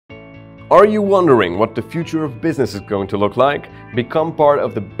Are you wondering what the future of business is going to look like? Become part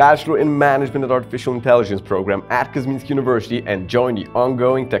of the Bachelor in Management and Artificial Intelligence program at Kozminski University and join the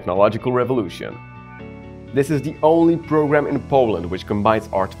ongoing technological revolution. This is the only program in Poland which combines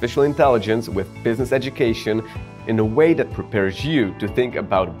artificial intelligence with business education in a way that prepares you to think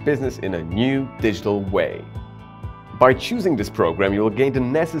about business in a new digital way. By choosing this program, you will gain the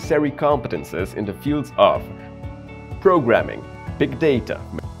necessary competencies in the fields of programming, big data,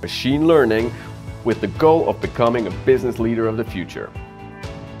 machine learning, with the goal of becoming a business leader of the future.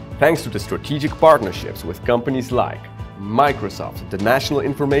 Thanks to the strategic partnerships with companies like Microsoft, the National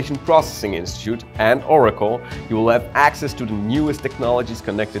Information Processing Institute, and Oracle, you will have access to the newest technologies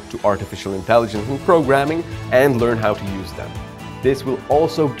connected to artificial intelligence and programming and learn how to use them. This will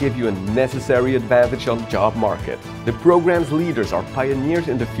also give you a necessary advantage on the job market. The program's leaders are pioneers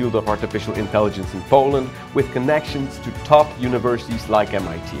in the field of artificial intelligence in Poland with connections to top universities like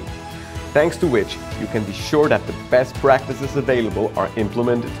MIT. Thanks to which you can be sure that the best practices available are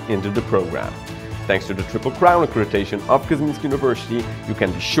implemented into the program. Thanks to the Triple Crown Accreditation of Kozminski University, you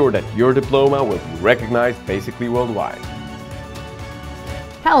can be sure that your diploma will be recognized basically worldwide.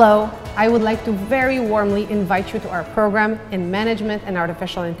 Hello, I would like to very warmly invite you to our program in Management and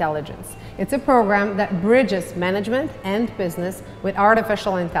Artificial Intelligence. It's a program that bridges management and business with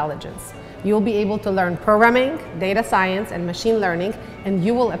artificial intelligence. You'll be able to learn programming, data science, and machine learning, and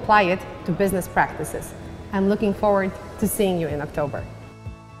you will apply it to business practices. I'm looking forward to seeing you in October.